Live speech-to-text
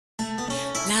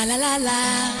La la la la,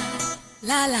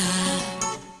 la la.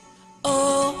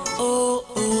 Oh oh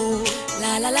oh,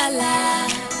 la la la la,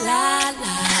 la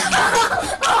la.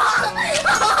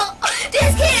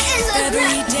 This kid is a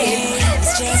Every day is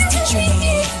just a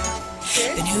dream.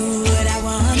 Then who would I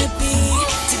wanna be?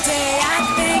 Today I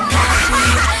think I'll be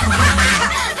a queen.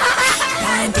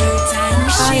 9 time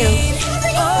machine.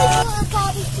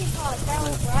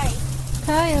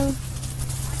 Kyle,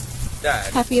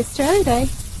 Dad, happy Australia Day.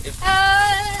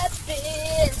 Happy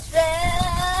Australia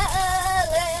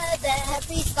Day.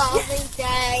 Happy Father's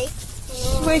Day.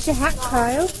 Where's your hat,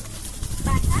 Kyle?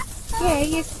 My hat? Yeah,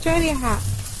 your Australia hat.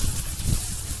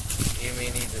 you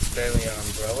mean he's Australia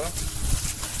umbrella?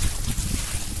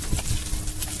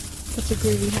 Such a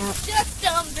groovy hat. Just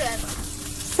umbrella.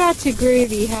 Such a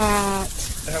groovy hat.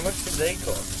 How much did they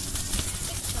cost?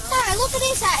 No, look at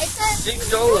this hat. It's a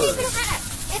 $6. not even a hat.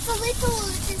 It's a little.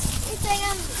 It's a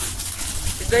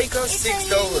Did they cost It's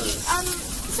 $6?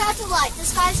 satellite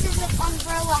disguised as an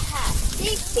umbrella hat.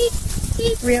 Beep, beep,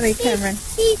 beep, Really, beep, Cameron?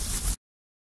 Beep,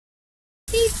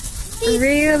 beep, beep,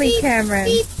 Really, beep, Cameron?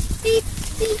 Beep, beep,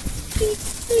 beep, beep,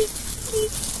 beep,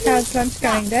 beep. How's lunch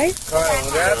going, Dave? Kyle,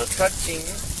 without touching,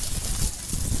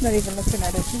 Not even looking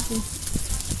at it, is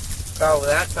he? Kyle,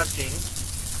 without touching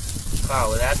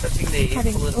these,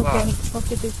 Having pull it apart. organic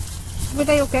sausages. Were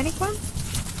they organic ones?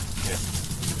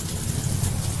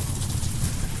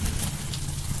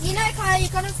 You know, Kyle,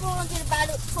 you're gonna fall into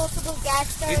the portable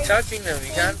gas stove. You're touching them,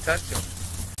 you can't touch them.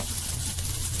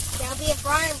 There'll be a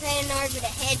frying pan over the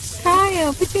head soon.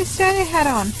 Kyle, put your Australia hat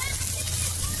on.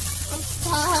 I'm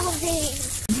starving.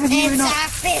 Have you And not?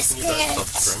 suck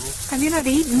biscuits. Have you not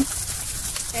eaten?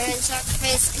 And suck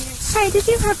biscuits. Hey, did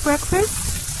you have breakfast?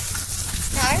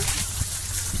 No.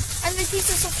 And the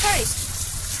pieces of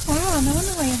toast. Wow, no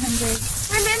wonder why you're hungry.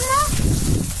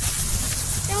 Remember?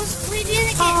 We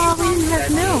didn't get Oh, we didn't have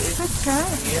Daddy, milk. is- That's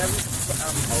right. Do you have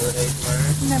holiday tomorrow?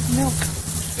 We didn't have milk.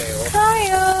 Day off?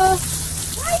 Kyle!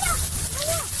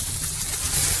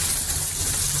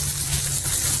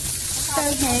 So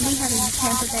handy having a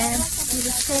camper van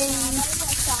with a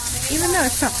trees. Even though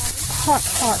it's not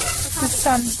hot, the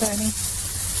sun's burning.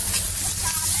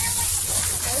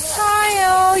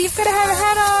 Kyle, you've got to have a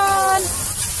hat on.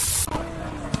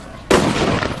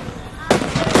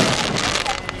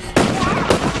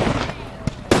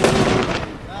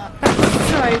 That's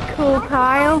so cool,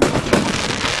 Kyle.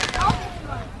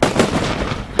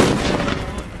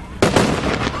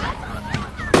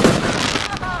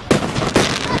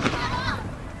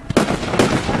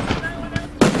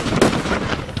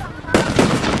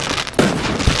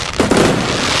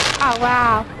 Oh,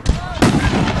 wow.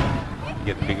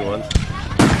 Get the bigger ones.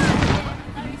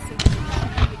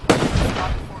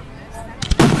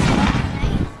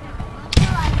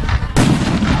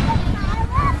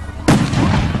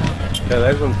 Yeah,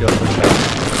 those ones go on the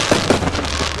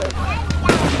back.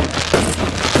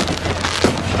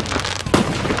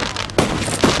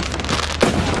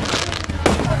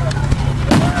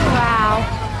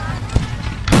 Wow.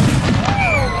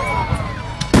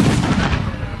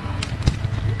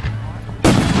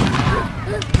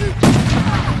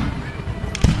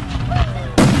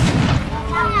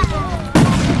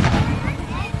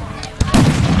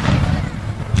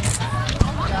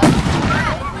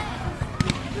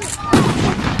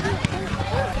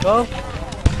 Oh,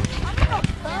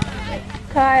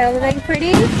 Kyle, are they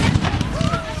pretty?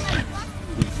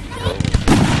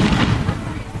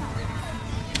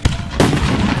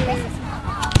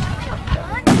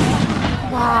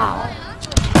 Wow.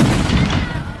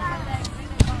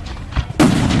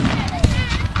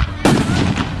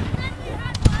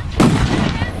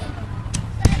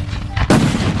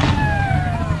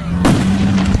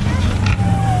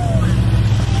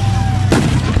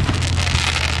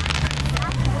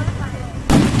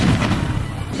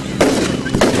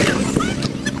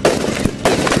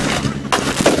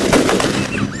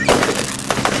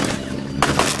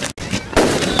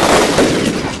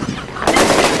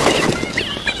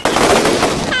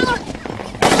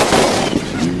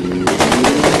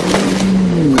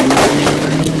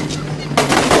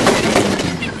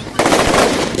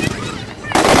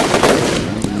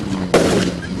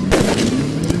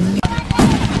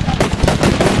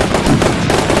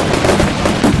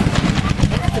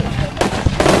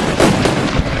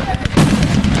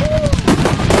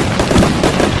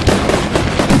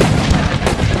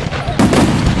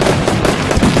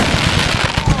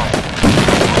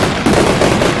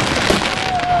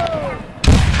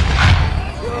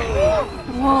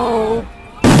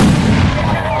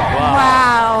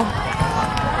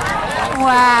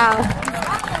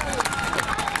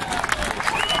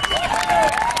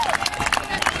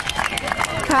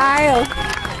 Kyle.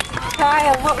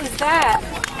 Kyle, what was that?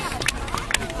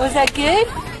 Was that good?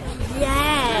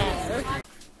 Yeah.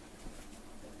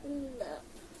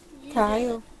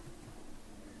 Kyle.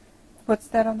 What's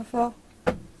that on the floor?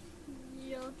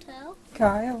 Your tail?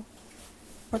 Kyle.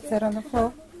 What's that on the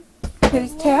floor?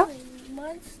 Whose tail?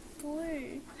 Mine's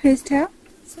blue. Whose tail?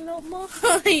 It's not mine.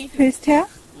 Whose tail?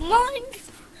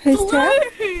 Mine's Whose blue.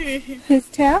 tail? Whose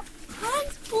tail?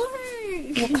 Mine's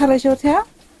blue. What colour's your tail?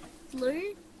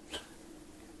 Blue?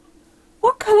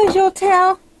 What colour's your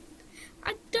tail?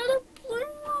 I done a blue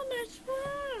one as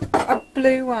well. A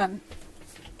blue one.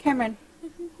 Cameron.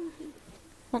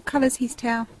 What colour's his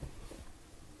tail?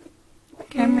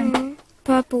 Cameron.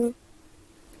 Purple.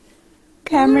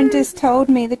 Cameron just told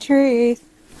me the truth.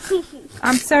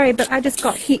 I'm sorry, but I just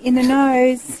got hit in the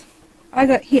nose. I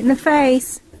got hit in the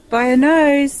face by a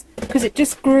nose because it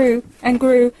just grew and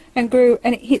grew and grew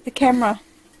and it hit the camera.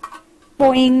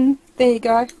 Boing. There you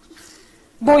go.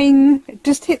 Boing. It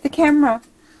just hit the camera.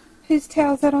 Whose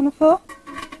tail's that on the floor?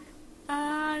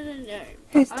 I don't know.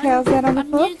 Whose tail's that on the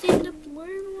floor? I'm using the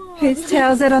blue one. Whose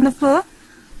tail's that on the floor?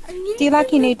 Do you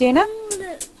like your new dinner?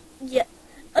 Yeah.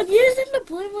 I'm using the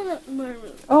blue one at the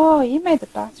moment. Oh, you made the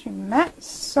bathroom mat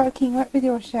soaking wet with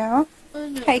your shower. I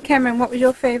know. Hey Cameron, what was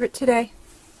your favourite today?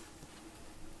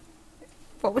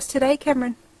 What was today,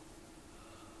 Cameron?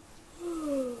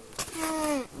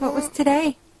 What was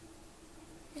today?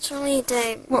 It's only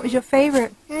day. What was your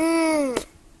favourite?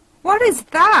 What is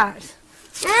that?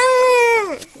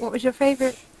 What was your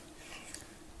favourite?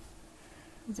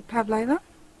 Was it pavlova?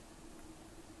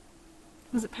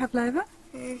 Was it pavlova?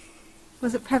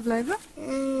 Was it pavlova?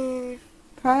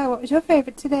 Kyle, what was your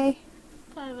favourite today?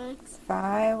 Fireworks.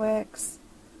 Fireworks.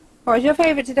 What was your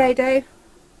favourite today, Dave?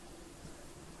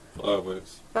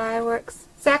 Fireworks. Fireworks.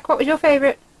 Zach, what was your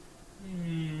favourite?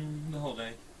 The whole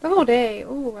day. The whole day.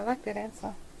 Ooh, I like that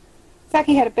answer.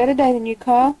 Zachy had a better day than you,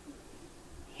 Kyle.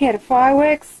 He had a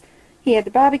fireworks, he had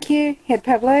the barbecue, he had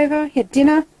pavlova, he had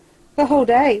dinner. The whole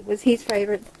day was his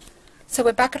favourite. So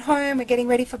we're back at home, we're getting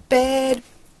ready for bed,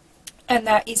 and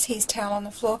that is his towel on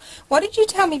the floor. What did you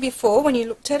tell me before when you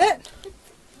looked at it?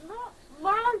 Not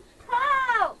my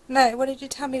tail. No, what did you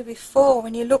tell me before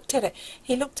when you looked at it?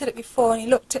 He looked at it before and he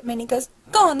looked at me and he goes,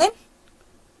 go on then.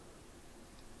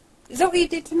 Is that what you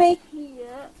did to me?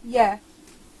 Yeah. Yeah.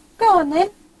 Go on then.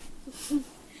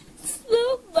 It's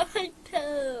not my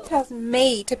tail. Tells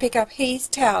me to pick up his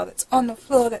towel that's on the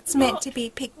floor that's meant to be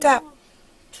picked up.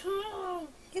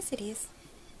 Yes, it is.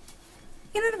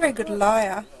 You're not a very good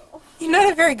liar. You're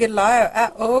not a very good liar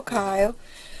at all, Kyle.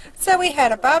 So we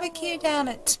had a barbecue down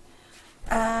at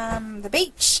the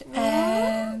beach,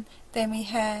 and then we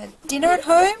had dinner at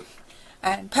home,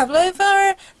 and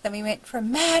pavlova, then we went for a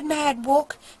mad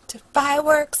walk to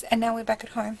fireworks, and now we're back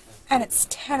at home. And it's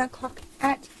 10 o'clock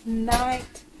at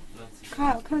night.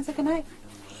 Kyle, come and say goodnight.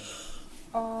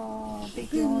 Oh,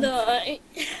 big yawn. Night.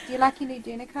 Do you like your new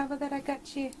dinner cover that I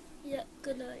got you? Yeah,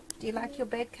 good night. Do you like your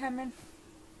bed, Cameron?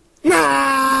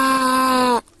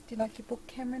 No. Do you like your book,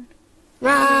 Cameron? No.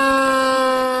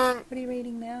 What are you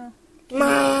reading now?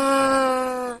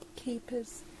 No.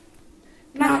 Keepers.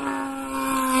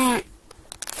 No.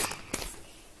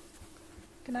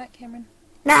 Good night, Cameron.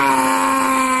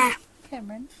 No.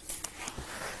 Cameron.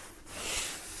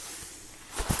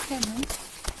 Cameron.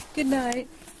 Good night.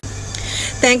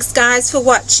 Thanks guys for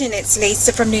watching. It's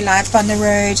Lisa from New Life on the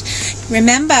Road.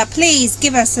 Remember, please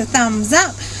give us a thumbs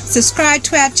up. Subscribe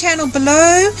to our channel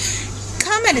below.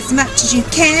 Comment as much as you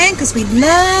can because we'd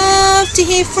love to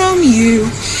hear from you.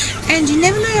 And you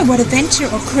never know what adventure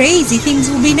or crazy things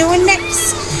we'll be doing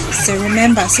next. So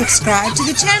remember, subscribe to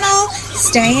the channel,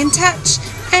 stay in touch,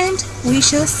 and we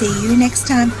shall see you next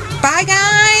time. Bye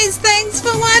guys. Thanks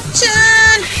for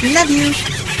watching. Love you.